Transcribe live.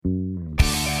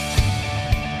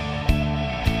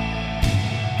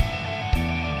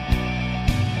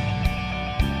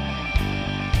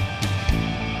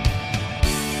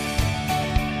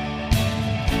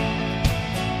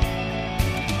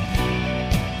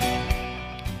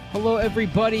Hello,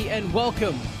 everybody, and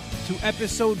welcome to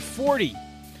episode 40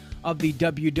 of the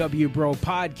WW Bro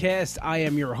podcast. I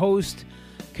am your host,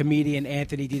 comedian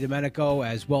Anthony DiDomenico,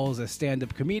 as well as a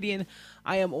stand-up comedian.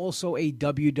 I am also a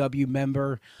WW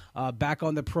member, back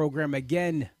on the program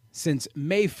again since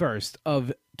May 1st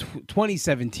of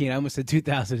 2017. I almost said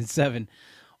 2007,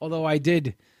 although I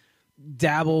did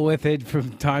dabble with it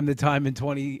from time to time in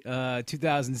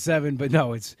 2007, but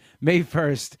no, it's May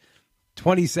 1st,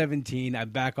 2017. I'm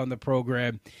back on the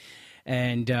program,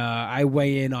 and I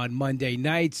weigh in on Monday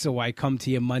nights, so I come to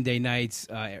you Monday nights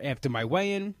after my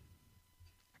weigh-in.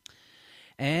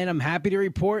 And I'm happy to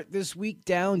report this week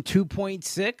down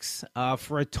 2.6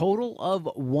 for a total of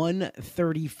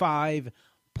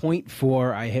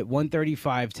 135.4. I hit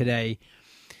 135 today,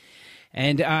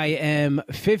 and I am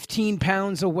 15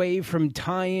 pounds away from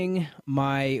tying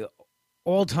my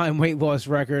all-time weight loss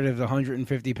record of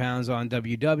 150 pounds on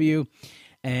WW,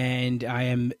 and I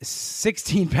am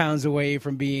 16 pounds away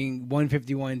from being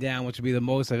 151 down, which would be the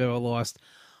most I've ever lost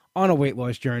on a weight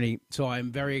loss journey. So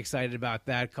I'm very excited about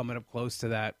that, coming up close to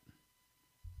that.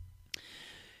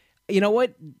 You know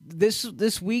what?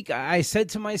 This week, I said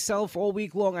to myself all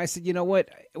week long, I said, you know what?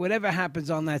 Whatever happens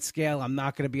on that scale, I'm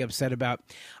not going to be upset about.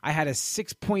 I had a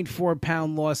 6.4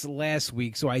 pound loss last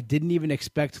week, so I didn't even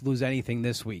expect to lose anything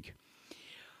this week.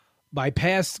 My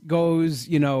past goes,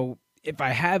 you know, if I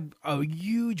have a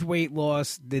huge weight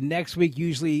loss, the next week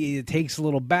usually it takes a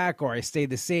little back, or I stay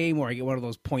the same, or I get one of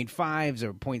those 0.5s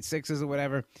or 0.6s or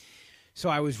whatever. So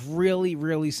I was really,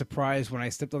 really surprised when I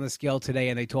stepped on the scale today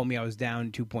and they told me I was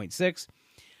down 2.6.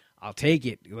 I'll take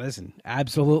it. Listen,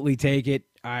 absolutely take it.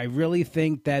 I really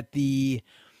think that the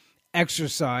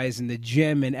exercise and the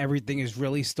gym and everything is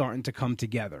really starting to come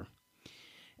together.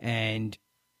 And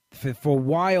for a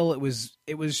while, it was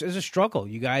a struggle.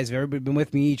 You guys have everybody been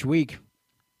with me each week.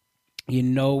 You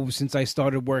know, since I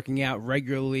started working out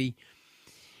regularly,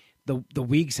 the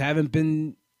weeks haven't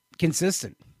been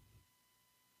consistent.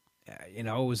 You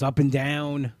know, it was up and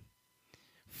down,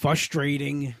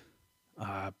 frustrating,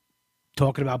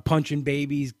 talking about punching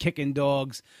babies, kicking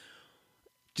dogs,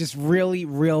 just really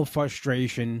real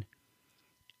frustration.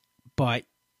 But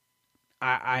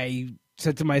I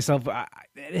said to myself,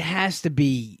 it has to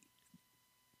be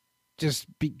just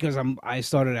because I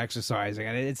started exercising,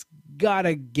 and it's got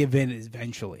to give in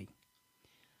eventually.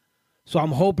 So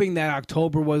I'm hoping that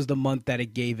October was the month that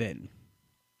it gave in.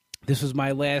 This was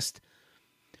my last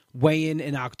weigh-in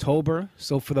in October.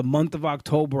 So for the month of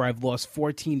October, I've lost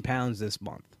 14 pounds this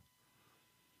month.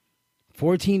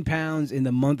 14 pounds in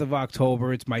the month of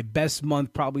October. It's my best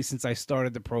month probably since I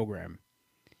started the program.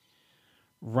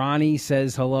 Ronnie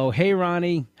says hello. Hey,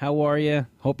 Ronnie. How are you?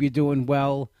 Hope you're doing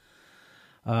well.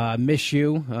 Miss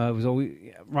you.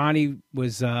 Ronnie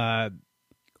was when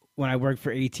I worked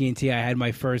for AT&T. I had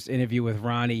my first interview with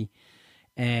Ronnie,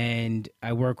 and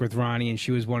I work with Ronnie, and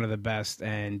she was one of the best.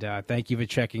 And thank you for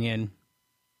checking in.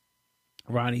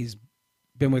 Ronnie's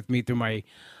been with me through my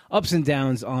ups and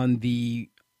downs on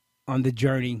the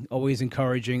journey. Always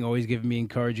encouraging, always giving me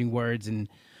encouraging words and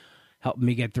helping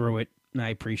me get through it. And I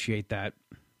appreciate that.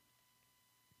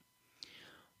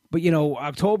 But, you know,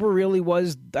 October really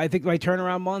was, I think, my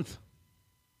turnaround month.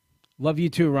 Love you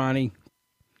too, Ronnie.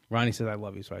 Ronnie said I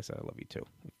love you, so I said I love you too.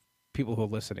 People who are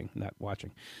listening, not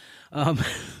watching.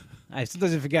 I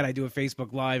sometimes forget I do a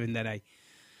Facebook Live, and then and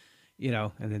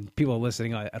then people are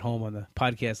listening at home on the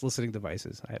podcast listening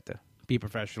devices. I have to be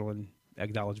professional and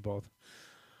acknowledge both.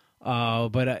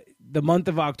 But the month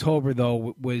of October,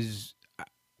 though, was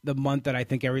the month that I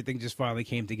think everything just finally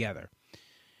came together.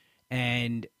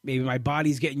 And maybe my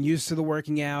body's getting used to the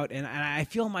working out, and I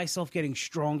feel myself getting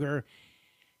stronger,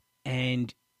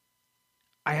 and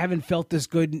I haven't felt this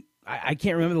good. I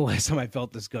can't remember the last time I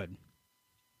felt this good.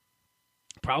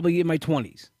 Probably in my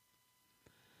 20s.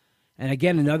 And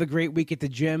again, another great week at the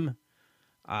gym.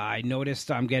 I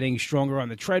noticed I'm getting stronger on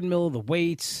the treadmill, the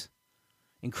weights,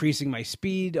 increasing my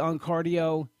speed on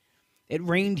cardio. It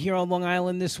rained here on Long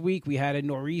Island this week. We had a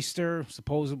nor'easter,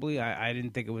 supposedly. I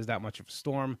didn't think it was that much of a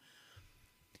storm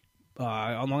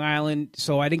on Long Island.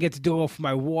 So I didn't get to do it for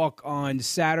my walk on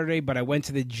Saturday, but I went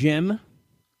to the gym,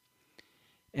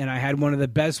 and I had one of the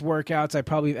best workouts I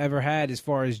probably ever had as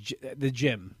far as the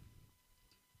gym.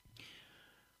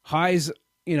 Highs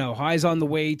on the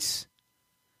weights,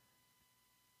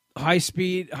 highest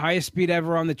speed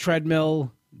ever on the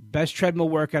treadmill. Best treadmill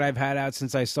workout I've had out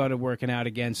since I started working out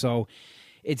again. So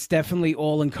it's definitely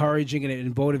all encouraging, and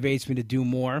it motivates me to do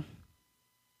more.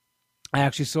 I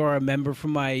actually saw a member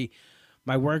from my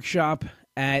workshop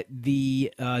at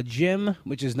the gym,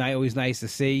 which is always nice to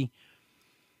see.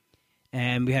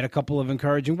 And we had a couple of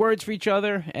encouraging words for each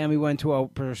other, and we went to our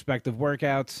respective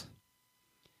workouts.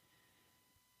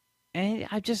 And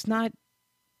I've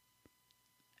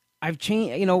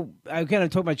changed, again, I'm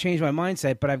talking about changing my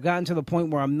mindset, but I've gotten to the point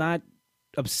where I'm not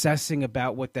obsessing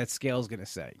about what that scale is going to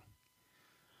say.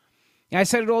 And I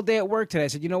said it all day at work today. I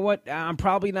said, you know what? I'm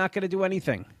probably not going to do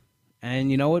anything. And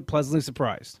you know what? Pleasantly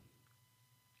surprised.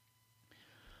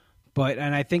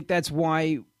 And I think that's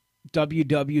why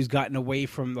WW's gotten away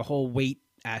from the whole weight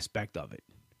aspect of it.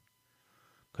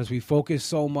 Because we focus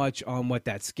so much on what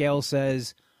that scale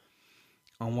says,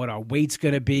 on what our weight's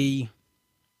going to be.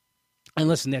 And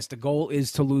listen, the goal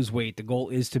is to lose weight. The goal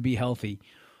is to be healthy.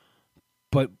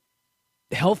 But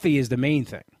healthy is the main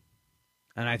thing.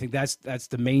 And I think that's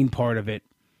the main part of it.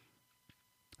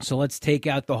 So let's take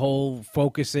out the whole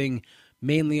focusing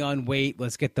mainly on weight.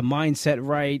 Let's get the mindset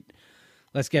right.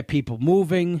 Let's get people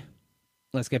moving.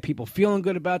 Let's get people feeling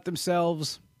good about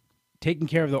themselves, taking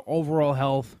care of their overall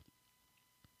health.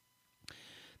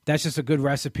 That's just a good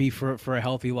recipe for a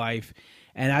healthy life.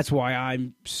 And that's why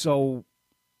I'm so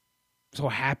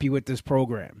happy with this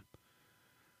program.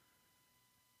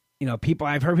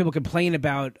 I've heard people complain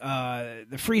about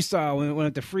the freestyle. When we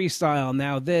went to freestyle,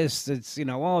 now it's,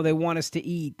 they want us to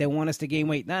eat. They want us to gain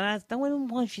weight. No one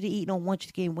wants you to eat. No one wants you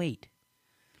to gain weight.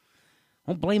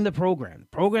 Don't blame the program. The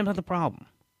program's not the problem.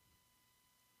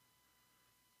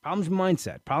 Problem's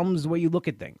mindset. Problem's the way you look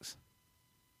at things.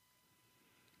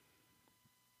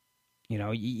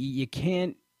 You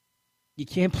can't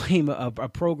blame a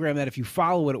program that if you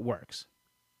follow it, it works.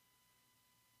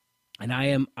 And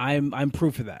I'm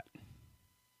proof of that.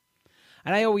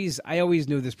 And I always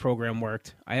knew this program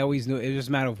worked. I always knew it was just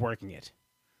a matter of working it.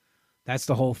 That's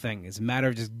the whole thing. It's a matter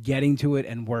of just getting to it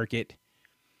and work it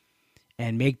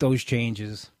and make those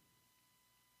changes.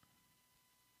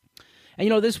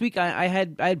 And this week I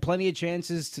had plenty of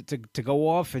chances to go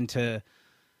off and to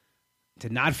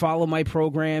not follow my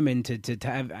program and to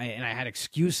have I had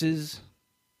excuses.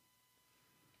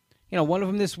 One of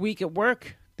them this week at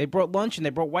work, they brought lunch and they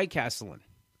brought White Castle in.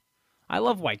 I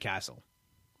love White Castle.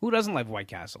 Who doesn't love White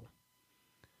Castle?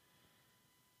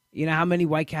 You know how many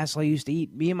White Castle I used to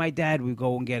eat? Me and my dad would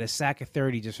go and get a sack of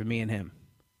 30 just for me and him.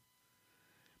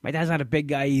 My dad's not a big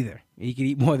guy either. He could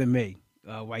eat more than me,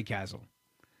 White Castle.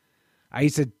 I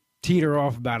used to teeter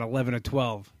off about 11 or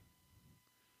 12.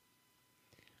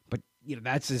 But,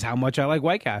 that's just how much I like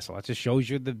White Castle. That just shows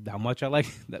you how much I like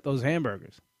those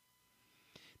hamburgers.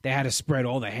 They had to spread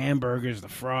all the hamburgers, the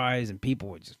fries, and people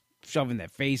were just shoving their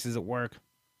faces at work.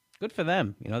 Good for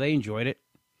them. They enjoyed it.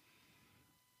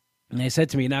 And they said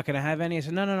to me, "You're not going to have any?" I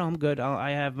said, No, I'm good.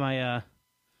 I have my, I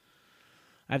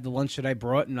have the lunch that I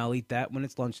brought, and I'll eat that when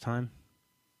it's lunchtime.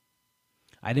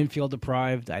 I didn't feel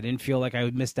deprived. I didn't feel like I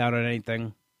missed out on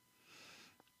anything.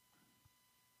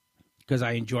 Because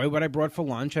I enjoyed what I brought for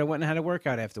lunch. I went and had a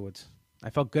workout afterwards. I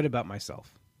felt good about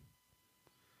myself.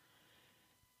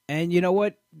 And you know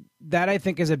what? That I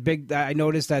think is I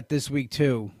noticed that this week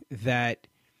too, that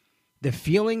the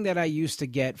feeling that I used to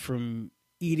get from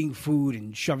eating food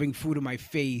and shoving food in my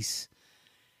face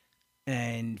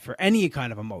and for any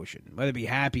kind of emotion, whether it be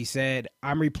happy, sad,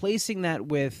 I'm replacing that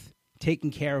with taking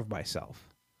care of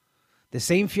myself. The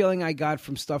same feeling I got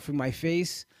from stuffing my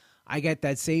face, I get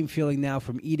that same feeling now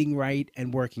from eating right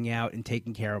and working out and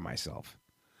taking care of myself.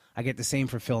 I get the same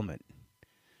fulfillment.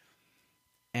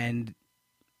 And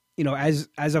as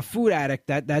a food addict,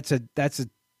 that's a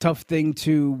tough thing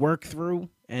to work through,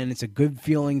 and it's a good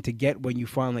feeling to get when you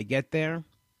finally get there.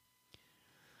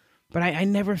 But I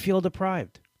never feel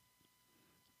deprived.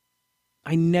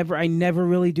 I never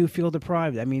really do feel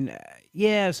deprived. I mean,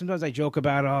 yeah, sometimes I joke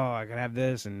about, I gotta have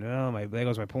this, and there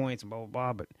goes my points, and blah, blah,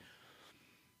 blah, but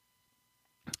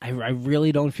I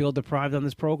really don't feel deprived on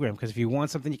this program, because if you want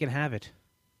something, you can have it.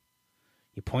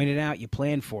 You point it out, you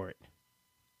plan for it.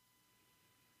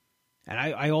 And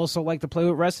I also like to play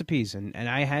with recipes, and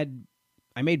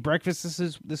I made breakfast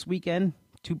this weekend.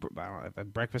 I don't know if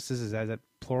breakfast is that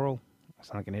plural? I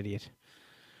sound like an idiot.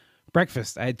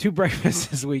 Breakfast. I had 2 breakfasts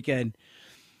this weekend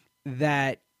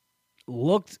that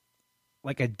looked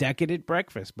like a decadent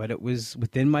breakfast, but it was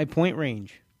within my point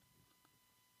range.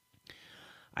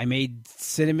 I made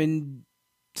cinnamon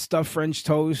stuffed French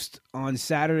toast on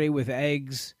Saturday with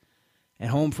eggs and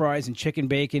home fries and chicken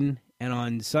bacon. And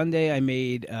on Sunday, I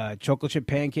made a chocolate chip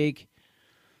pancake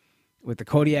with the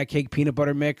Kodiak cake peanut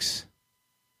butter mix.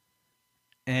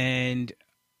 And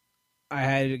I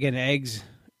had, again, eggs.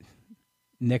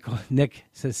 Nick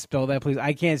says, spell that, please.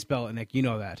 I can't spell it, Nick. You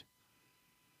know that.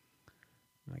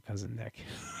 My cousin Nick.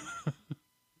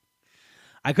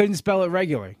 I couldn't spell it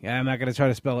regularly. I'm not going to try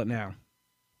to spell it now.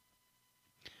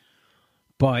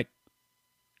 But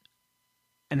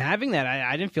And having that,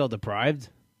 I didn't feel deprived.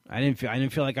 I didn't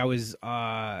feel like I was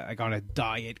like on a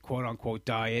diet, quote unquote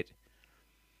diet.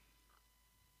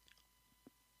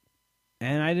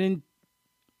 And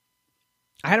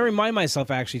I had to remind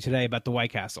myself actually today about the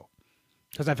White Castle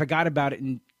because I forgot about it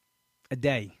in a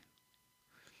day.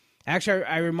 Actually,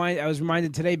 I was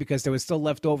reminded today because there was still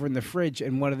left over in the fridge,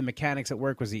 and one of the mechanics at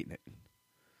work was eating it.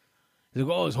 He's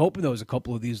like, "Oh, I was hoping there was a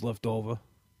couple of these left over."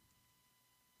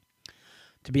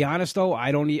 To be honest, though,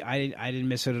 I didn't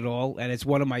miss it at all, and it's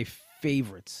one of my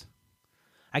favorites.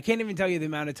 I can't even tell you the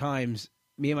amount of times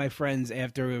me and my friends,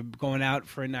 after going out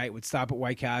for a night, would stop at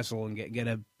White Castle and get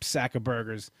a sack of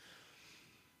burgers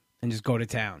and just go to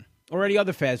town, or any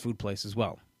other fast food place as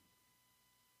well.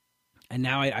 And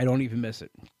now I don't even miss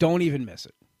it. Don't even miss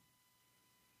it.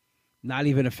 Not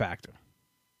even a factor.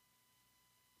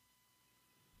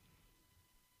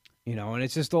 You know, and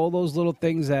it's just all those little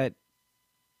things that,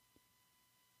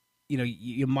 you know,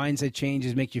 your mindset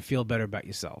changes, make you feel better about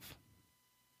yourself.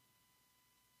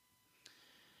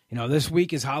 You know, this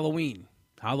week is Halloween.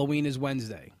 Halloween is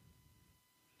Wednesday.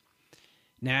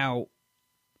 Now,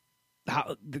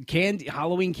 the candy,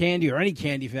 Halloween candy, or any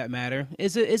candy for that matter,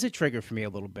 is a trigger for me a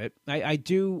little bit.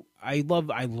 I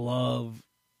love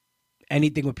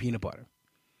anything with peanut butter.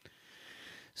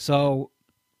 So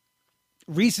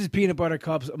Reese's peanut butter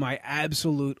cups are my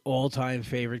absolute all-time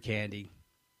favorite candy.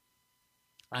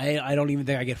 I don't even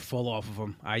think I get full off of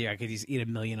them. I could just eat a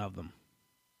million of them.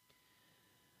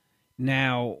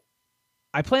 Now,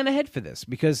 I plan ahead for this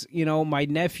because, you know, my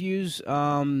nephews,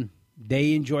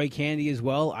 they enjoy candy as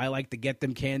well. I like to get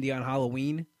them candy on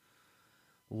Halloween.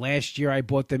 Last year, I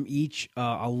bought them each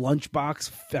a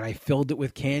lunchbox, and I filled it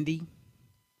with candy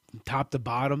from top to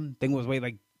bottom. Thing was weighed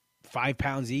like 5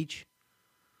 pounds each.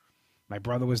 My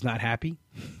brother was not happy.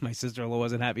 My sister-in-law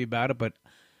wasn't happy about it, but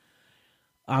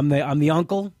I'm the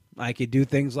uncle. I could do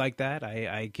things like that.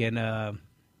 I can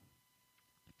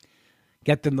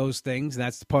get them those things.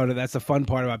 That's the fun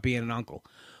part about being an uncle.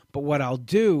 But what I'll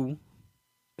do,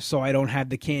 so I don't have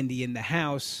the candy in the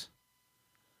house,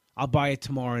 I'll buy it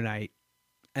tomorrow night,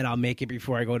 and I'll make it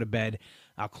before I go to bed.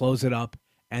 I'll close it up,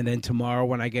 and then tomorrow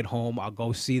when I get home, I'll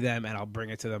go see them, and I'll bring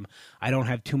it to them. I don't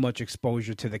have too much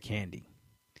exposure to the candy.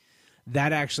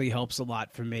 That actually helps a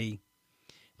lot for me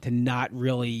to not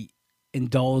really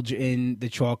indulge in the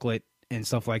chocolate and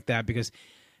stuff like that, because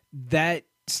that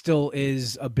still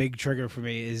is a big trigger for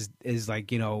me, is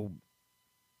like, you know,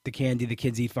 the candy the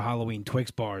kids eat for Halloween,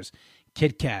 Twix bars,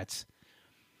 Kit Kats.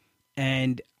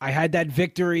 And I had that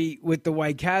victory with the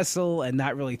White Castle and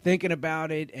not really thinking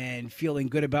about it and feeling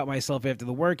good about myself after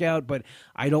the workout, but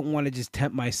I don't want to just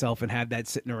tempt myself and have that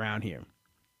sitting around here.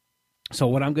 So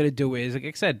what I'm going to do is, like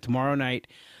I said, tomorrow night,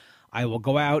 I will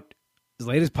go out as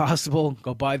late as possible,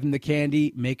 go buy them the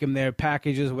candy, make them their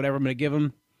packages, whatever I'm going to give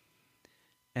them,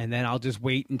 and then I'll just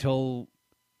wait until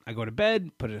I go to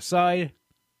bed, put it aside,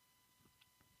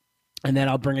 and then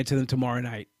I'll bring it to them tomorrow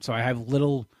night. So I have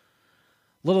little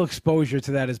exposure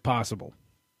to that as possible.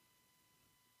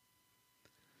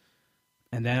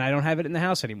 And then I don't have it in the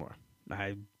house anymore.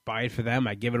 I buy it for them,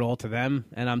 I give it all to them,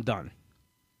 and I'm done.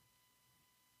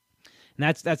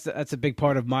 And that's a big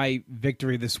part of my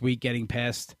victory this week, getting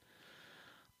past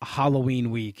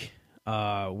Halloween week,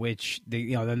 which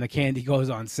then the candy goes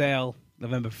on sale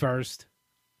November 1st.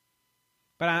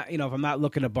 But if I'm not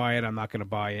looking to buy it, I'm not going to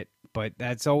buy it. But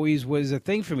that's always was a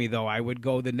thing for me, though. I would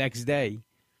go the next day,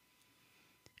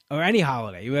 or any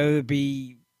holiday, whether it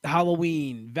be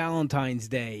Halloween, Valentine's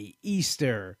Day,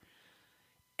 Easter,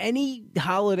 any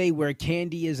holiday where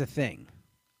candy is a thing.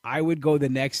 I would go the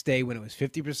next day when it was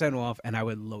 50% off, and I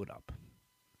would load up.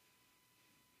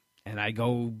 And I'd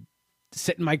go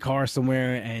sit in my car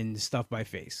somewhere and stuff my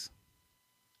face.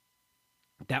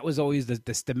 That was always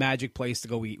the magic place to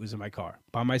go eat, was in my car,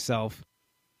 by myself,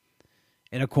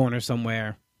 in a corner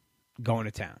somewhere, going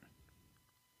to town.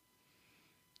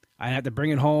 I had to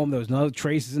bring it home. There was no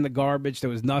traces in the garbage.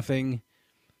 There was nothing.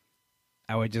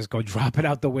 I would just go drop it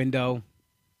out the window.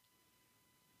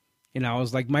 You know, I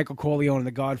was like Michael Corleone in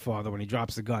The Godfather when he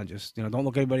drops the gun. Just, don't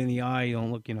look anybody in the eye.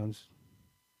 Don't look,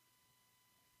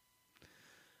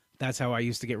 That's how I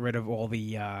used to get rid of all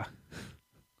the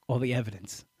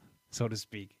evidence, so to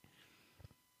speak.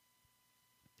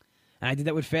 And I did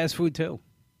that with fast food too.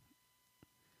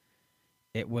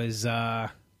 It was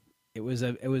a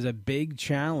big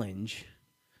challenge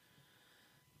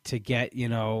to get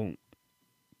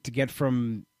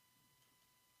from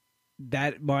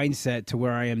that mindset to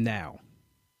where I am now.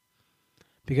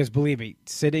 Because believe me,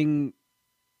 sitting,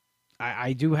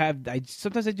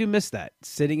 sometimes I do miss that.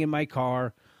 Sitting in my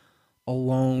car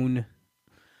alone,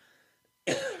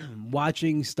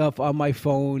 watching stuff on my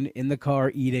phone, in the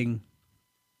car, eating.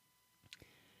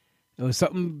 There was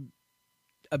something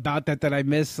about that I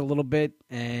miss a little bit,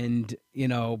 and,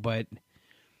 but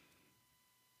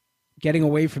getting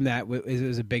away from that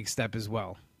was a big step as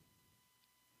well.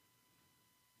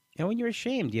 And when you're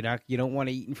ashamed, you don't want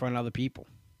to eat in front of other people.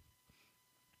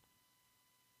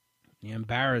 You're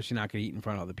embarrassed, you're not going to eat in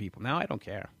front of other people. Now I don't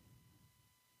care.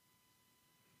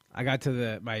 I got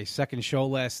to my second show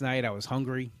last night. I was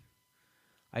hungry.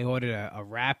 I ordered a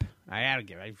wrap. I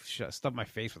stuffed my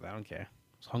face with it. I don't care.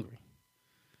 I was hungry.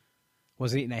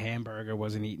 Wasn't eating a hamburger.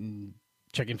 Wasn't eating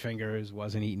chicken fingers.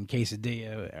 Wasn't eating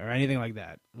quesadilla or anything like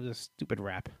that. It was a stupid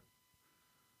wrap.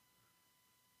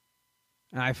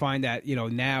 And I find that,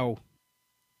 now,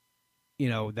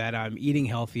 that I'm eating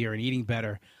healthier and eating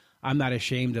better, I'm not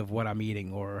ashamed of what I'm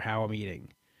eating or how I'm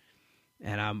eating.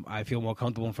 And I feel more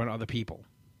comfortable in front of other people.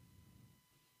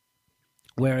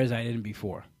 Whereas I didn't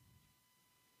before.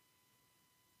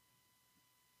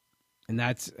 And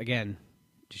that's, again,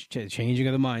 just changing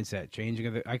of the mindset, changing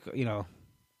of the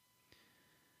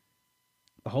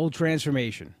whole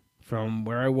transformation from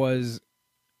where I was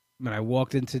when I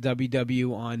walked into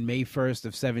WW on May 1st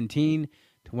of 17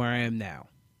 to where I am now.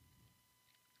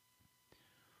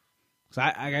 So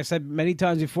like I said many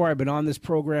times before, I've been on this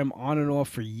program on and off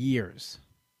for years.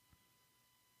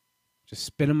 Just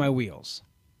spinning my wheels.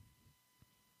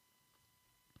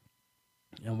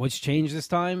 And what's changed this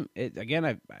time?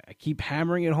 I keep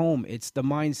hammering it home. It's the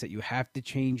mindset. You have to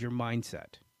change your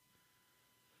mindset.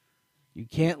 You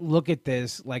can't look at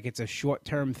this like it's a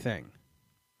short-term thing.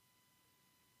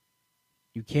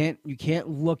 You can't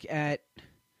look at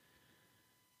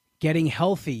getting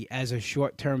healthy as a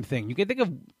short-term thing. You can think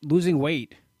of losing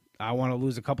weight. I want to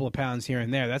lose a couple of pounds here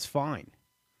and there. That's fine.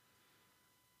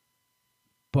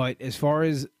 But as far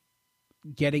as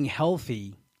getting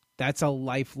healthy, that's a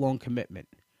lifelong commitment.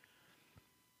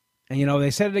 And,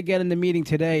 they said it again in the meeting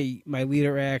today. My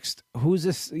leader asked, who's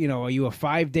this? Are you a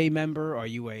 5-day member? Are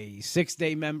you a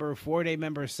 6-day member, 4-day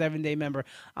member, 7-day member?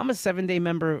 I'm a 7-day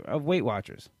member of Weight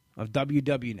Watchers, of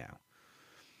WW now.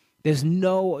 There's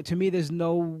no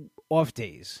off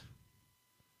days.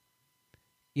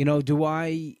 Do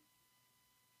I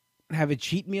have a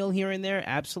cheat meal here and there?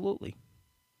 Absolutely.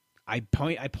 I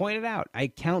point it out. I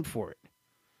count for it.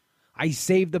 I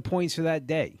save the points for that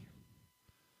day.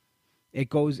 It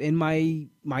goes in my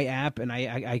app, and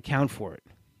I count for it.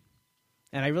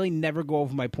 And I really never go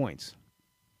over my points.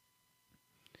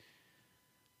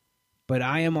 But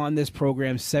I am on this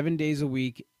program 7 days a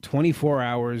week, 24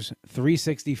 hours,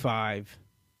 365.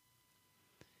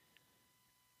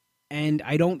 And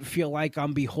I don't feel like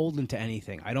I'm beholden to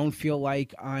anything. I don't feel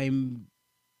like I'm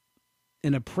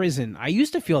in a prison. I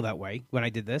used to feel that way when I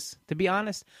did this, to be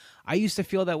honest. I used to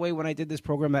feel that way when I did this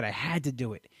program, that I had to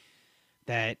do it.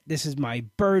 That this is my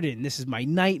burden. This is my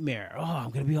nightmare. Oh, I'm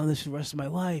going to be on this for the rest of my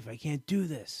life. I can't do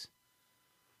this.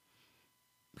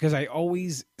 Because I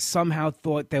always somehow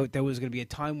thought that there was going to be a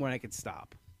time when I could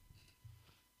stop.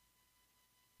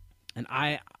 And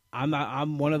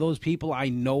I'm one of those people. I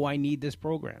know I need this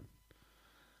program.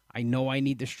 I know I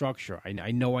need the structure.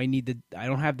 I know I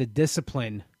don't have the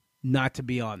discipline not to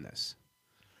be on this.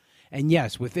 And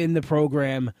yes, within the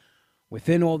program,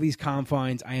 within all these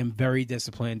confines, I am very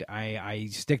disciplined. I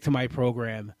stick to my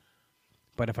program.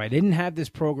 But if I didn't have this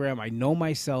program, I know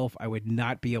myself, I would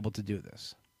not be able to do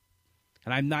this.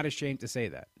 And I'm not ashamed to say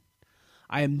that.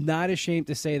 I am not ashamed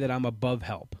to say that I'm above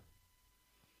help.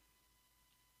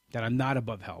 That I'm not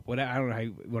above help. I don't know how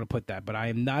you want to put that, but I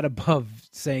am not above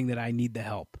saying that I need the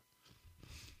help.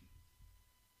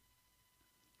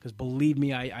 Because believe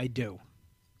me, I do.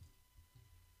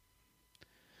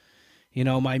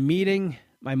 My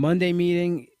Monday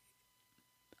meeting,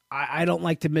 I don't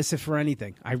like to miss it for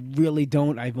anything. I really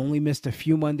don't. I've only missed a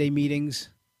few Monday meetings.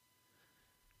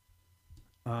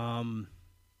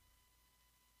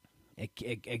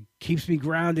 It keeps me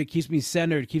grounded, keeps me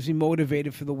centered, keeps me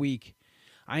motivated for the week.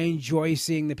 I enjoy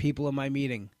seeing the people in my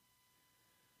meeting.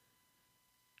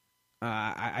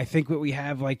 I think what we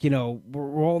have,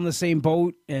 we're all in the same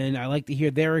boat, and I like to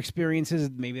hear their experiences.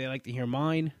 Maybe they like to hear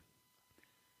mine.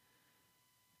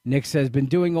 Nick says, been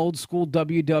doing old school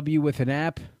WW with an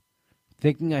app,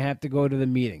 thinking I have to go to the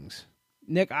meetings.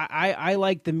 Nick, I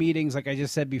like the meetings, like I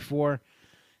just said before.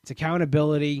 It's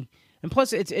accountability. And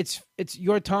plus, it's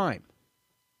your time.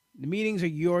 The meetings are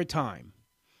your time.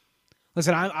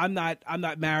 Listen, I'm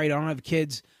not married. I don't have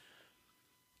kids.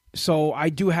 So I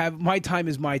do have, my time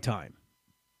is my time.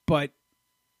 But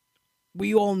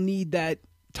we all need that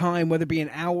time, whether it be an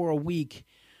hour a week,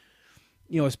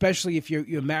 especially if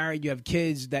you're married, you have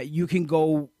kids, that you can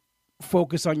go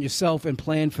focus on yourself and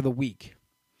plan for the week.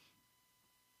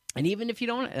 And even if you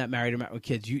don't get married or with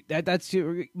kids, that's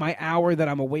my hour that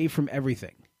I'm away from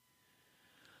everything.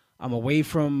 I'm away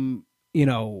from,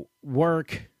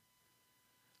 work.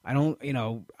 I don't,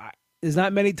 there's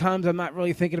not many times I'm not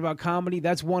really thinking about comedy.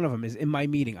 That's one of them, is in my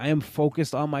meeting. I am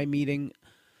focused on my meeting,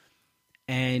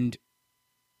 and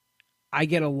I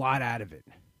get a lot out of it.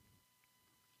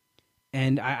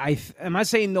 And I'm not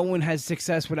saying no one has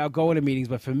success without going to meetings,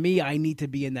 but for me, I need to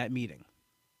be in that meeting.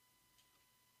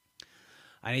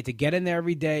 I need to get in there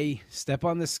every day, step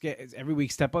on the scale, every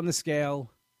week, step on the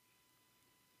scale,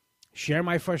 share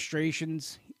my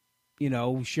frustrations,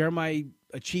 share my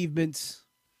achievements,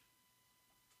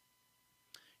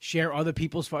 share other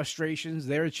people's frustrations,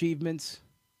 their achievements.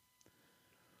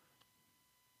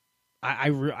 I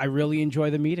really enjoy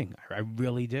the meeting. I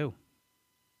really do.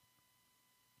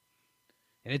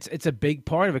 And it's a big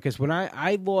part of it, because when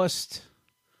I lost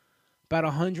about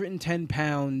 110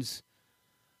 pounds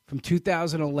from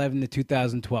 2011 to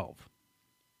 2012.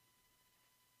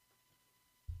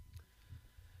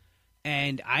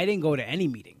 And I didn't go to any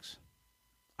meetings.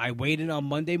 I waited on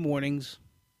Monday mornings,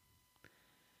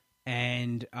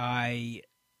 and I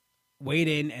weighed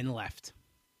in and left.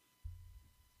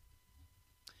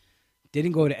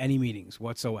 Didn't go to any meetings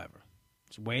whatsoever.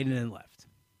 Just waited and left.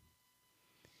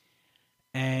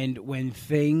 And when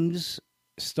things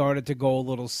started to go a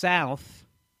little south,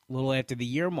 a little after the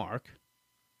year mark,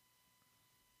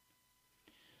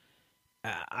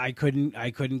 I couldn't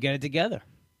get it together.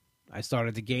 I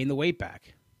started to gain the weight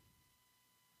back.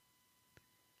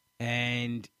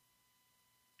 And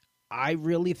I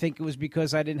really think it was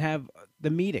because I didn't have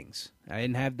the meetings. I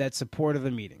didn't have that support of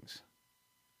the meetings.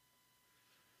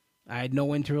 I had no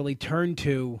one to really turn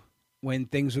to when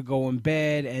things were going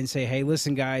bad and say, hey,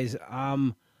 listen, guys,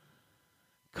 I'm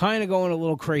kind of going a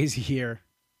little crazy here.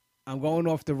 I'm going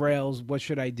off the rails. What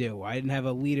should I do? I didn't have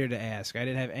a leader to ask. I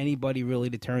didn't have anybody really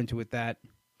to turn to with that.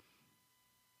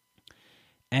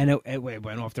 And it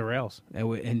went off the rails.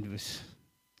 And it was,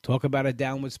 talk about a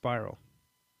downward spiral.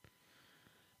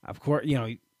 Of course,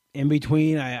 in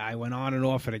between, I went on and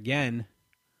off it again,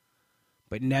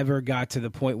 but never got to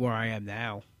the point where I am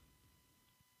now.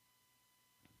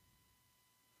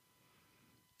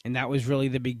 And that was really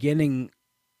the beginning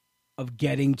of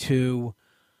getting to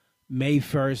May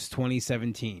 1st,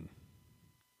 2017.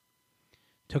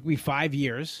 Took me 5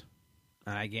 years,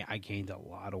 and I gained a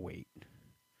lot of weight.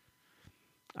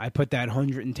 I put that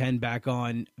 110 back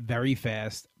on very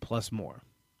fast, plus more.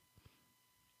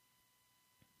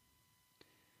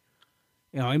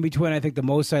 In between, I think the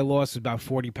most I lost was about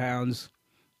 40 pounds.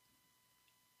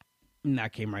 And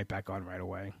that came right back on right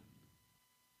away.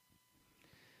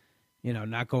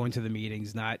 Not going to the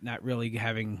meetings, not really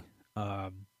having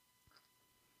the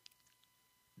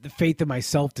faith in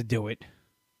myself to do it.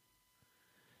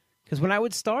 Because when I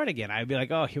would start again, I'd be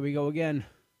like, oh, here we go again.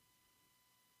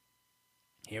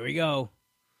 Here we go.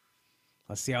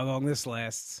 Let's see how long this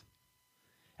lasts.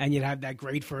 And you'd have that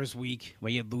great first week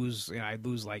where you'd lose, I'd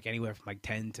lose like anywhere from like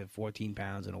 10 to 14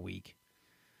 pounds in a week.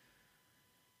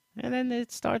 And then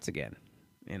it starts again,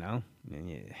 And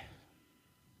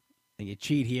you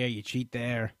cheat here, you cheat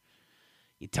there.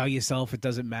 You tell yourself it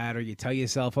doesn't matter. You tell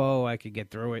yourself, oh, I could get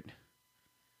through it.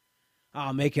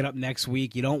 I'll make it up next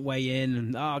week. You don't weigh in,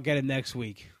 and I'll get it next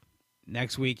week.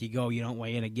 Next week you go, you don't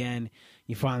weigh in again.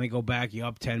 You finally go back, you're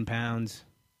up 10 pounds.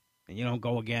 And you don't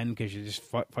go again because you're just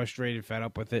frustrated, fed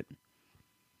up with it.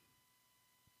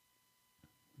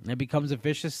 And it becomes a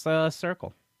vicious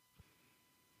circle.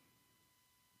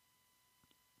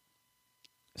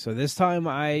 So this time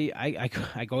I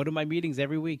go to my meetings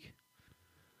every week.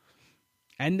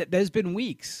 And there's been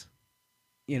weeks,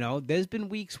 there's been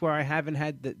weeks where I haven't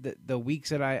had the weeks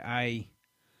that I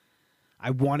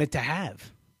wanted to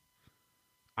have.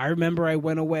 I remember I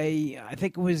went away, I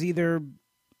think it was either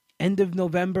end of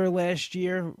November last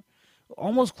year,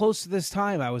 almost close to this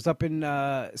time. I was up in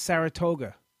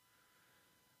Saratoga.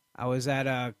 I was at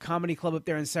a comedy club up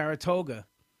there in Saratoga.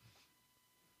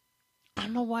 I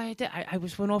don't know why I did. I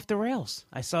just went off the rails.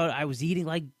 I was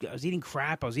eating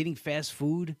crap. I was eating fast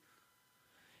food.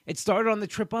 It started on the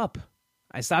trip up.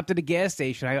 I stopped at a gas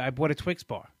station. I bought a Twix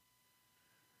bar.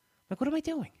 Like, what am I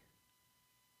doing?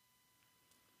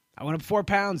 I went up 4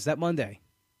 pounds that Monday.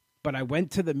 But I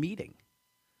went to the meeting.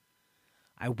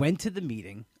 I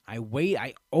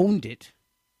owned it.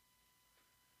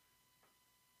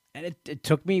 And it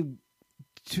took me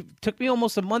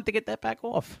almost a month to get that back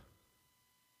off.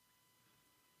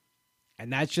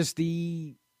 And that's just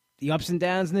the ups and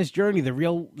downs in this journey, the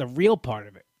real part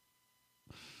of it.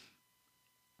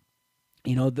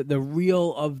 The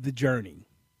real of the journey.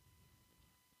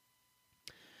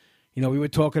 You know, we were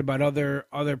talking about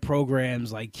other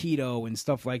programs like keto and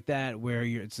stuff like that, where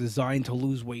it's designed to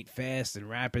lose weight fast and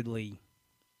rapidly.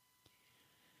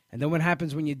 And then what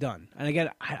happens when you're done? And again,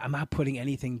 I'm not putting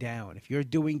anything down. If you're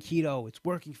doing keto, it's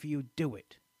working for you, do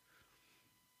it.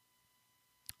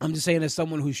 I'm just saying, as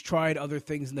someone who's tried other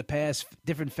things in the past,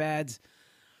 different fads,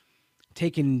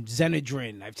 taken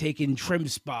Xenadrin, I've taken Trim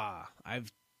Spa,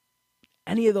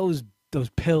 any of those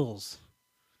pills.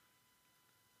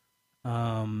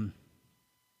 I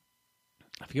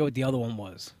forget what the other one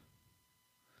was.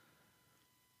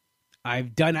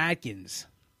 I've done Atkins.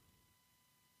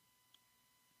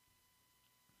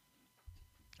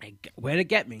 Where'd it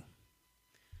get me?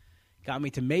 Got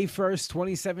me to May 1st,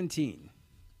 2017.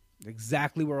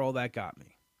 Exactly where all that got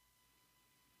me.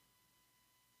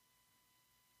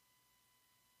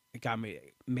 It got me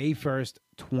May 1st,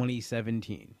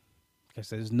 2017.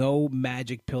 Because there's no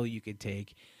magic pill you could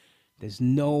take. There's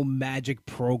no magic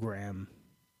program.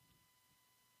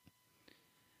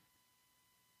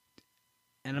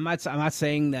 And I'm not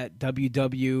saying that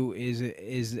WW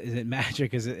isn't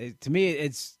magic. To me,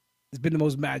 it's been the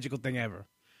most magical thing ever.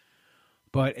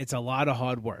 But it's a lot of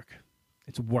hard work.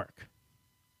 It's work.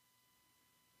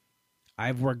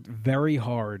 I've worked very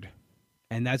hard,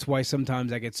 and that's why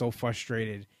sometimes I get so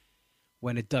frustrated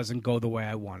when it doesn't go the way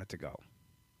I want it to go.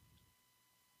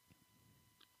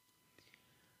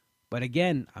 But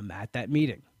again, I'm at that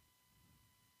meeting.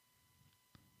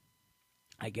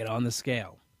 I get on the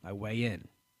scale. I weigh in.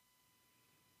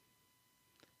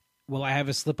 Will I have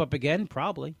a slip up again?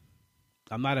 Probably.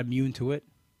 I'm not immune to it.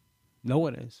 No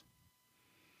one is.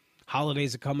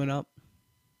 Holidays are coming up.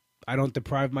 I don't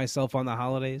deprive myself on the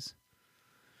holidays.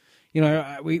 You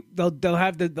know, they'll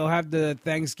have the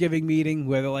Thanksgiving meeting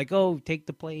where they're like, "Oh, take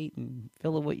the plate and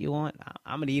fill it what you want."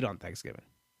 I'm gonna eat on Thanksgiving.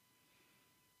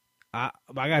 I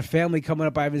got family coming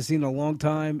up I haven't seen in a long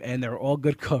time, and they're all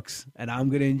good cooks, and I'm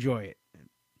gonna enjoy it.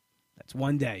 That's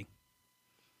one day.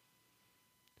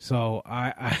 So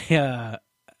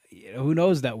who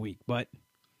knows that week, but.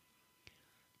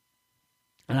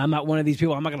 And I'm not one of these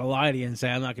people. I'm not going to lie to you and say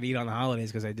I'm not going to eat on the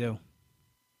holidays, because I do.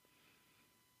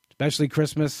 Especially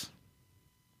Christmas.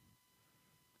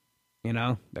 You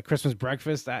know, the Christmas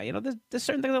breakfast. There's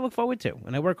certain things I look forward to,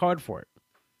 and I work hard for it.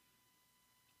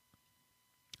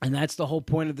 And that's the whole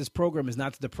point of this program, is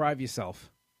not to deprive yourself.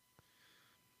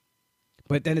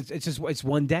 But then it's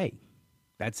one day.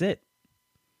 That's it.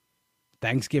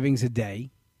 Thanksgiving's a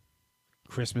day.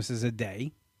 Christmas is a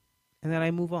day. And then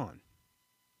I move on.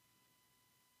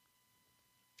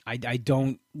 I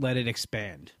don't let it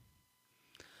expand.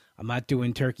 I'm not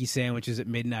doing turkey sandwiches at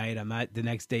midnight. I'm not the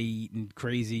next day eating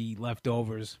crazy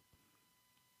leftovers.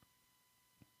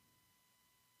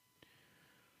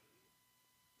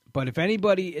 But if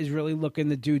anybody is really looking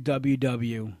to do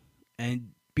WW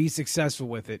and be successful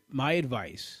with it, my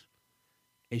advice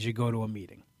is you go to a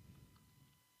meeting.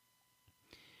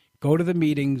 Go to the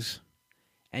meetings,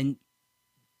 and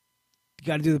you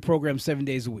got to do the program 7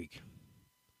 days a week.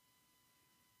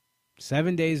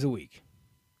 7 days a week.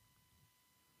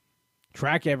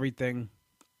 Track everything.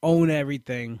 Own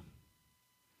everything.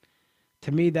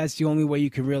 To me, that's the only way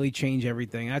you can really change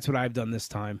everything. That's what I've done this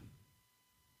time.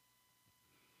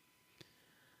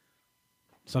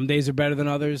 Some days are better than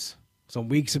others. Some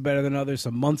weeks are better than others.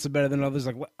 Some months are better than others.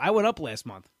 Like, I went up last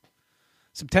month.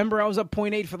 September, I was up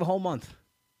 0.8 for the whole month.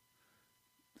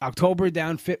 October,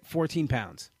 down 14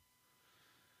 pounds.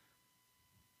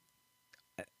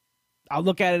 I'll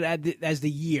look at it as the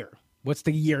year. What's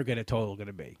the year total going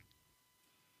to be?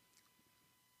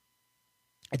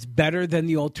 It's better than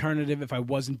the alternative if I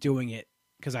wasn't doing it,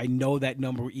 because I know that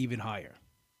number even higher.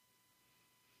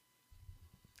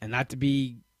 And not to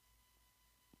be,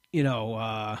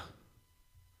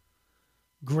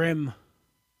 grim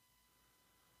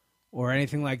or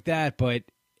anything like that, but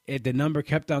if the number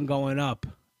kept on going up,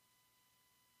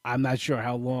 I'm not sure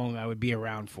how long I would be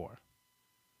around for.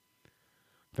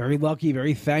 Very lucky,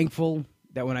 very thankful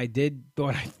that when I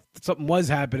thought something was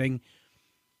happening,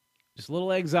 just a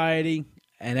little anxiety,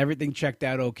 and everything checked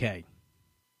out okay.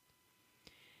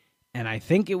 And I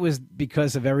think it was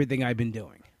because of everything I've been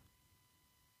doing.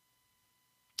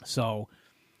 So,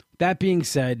 that being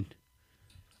said,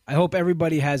 I hope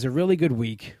everybody has a really good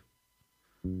week.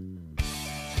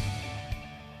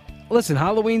 Listen,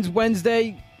 Halloween's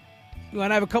Wednesday. You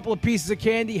want to have a couple of pieces of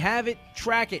candy? Have it.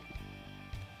 Track it.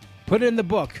 Put it in the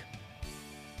book.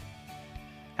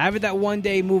 Have it that one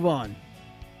day, move on.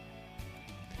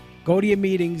 Go to your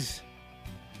meetings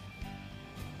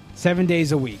 7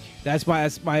 days a week. That's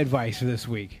my advice for this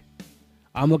week.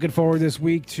 I'm looking forward this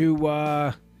week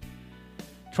to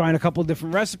trying a couple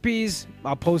different recipes.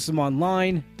 I'll post them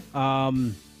online. I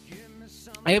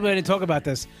didn't talk about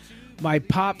this. My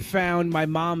pop found my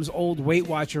mom's old Weight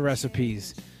Watcher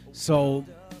recipes. So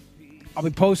I'll be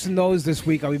posting those this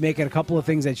week. I'll be making a couple of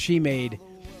things that she made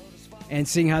and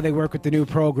seeing how they work with the new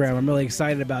program. I'm really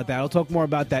excited about that. I'll talk more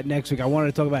about that next week. I wanted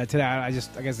to talk about it today. I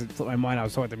guess it slipped my mind. I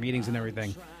was talking about the meetings and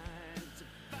everything.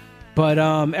 But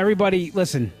everybody,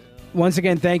 listen. Once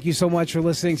again, thank you so much for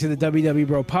listening to the WW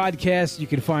Bro Podcast. You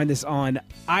can find us on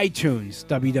iTunes,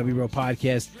 WW Bro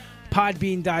Podcast,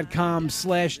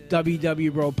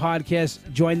 podbean.com/WW Bro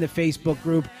Podcast. Join the Facebook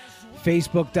group,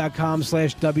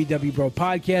 facebook.com/WW Bro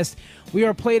Podcast. We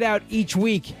are played out each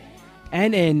week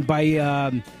and in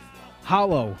by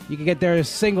Hollow. You can get their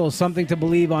single, Something to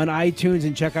Believe, on iTunes,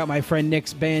 and check out my friend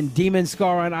Nick's band, Demon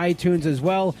Scar, on iTunes as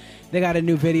well. They got a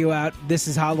new video out. This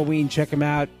is Halloween. Check them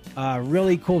out.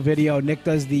 Really cool video. Nick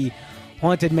does the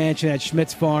Haunted Mansion at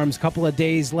Schmitz Farms. Couple of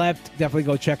days left. Definitely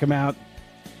go check them out.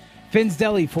 Finn's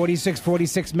Deli,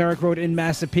 4646 Merrick Road in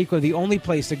Massapequa, the only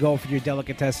place to go for your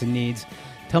delicatessen needs.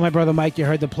 Tell my brother Mike you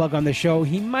heard the plug on the show.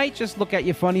 He might just look at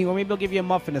you funny, or maybe he'll give you a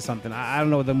muffin or something. I don't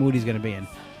know what the mood he's going to be in.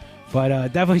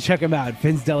 But definitely check him out,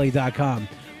 finsdeli.com.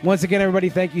 Once again, everybody,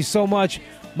 thank you so much.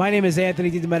 My name is Anthony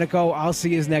DiDomenico. I'll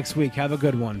see you next week. Have a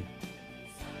good one.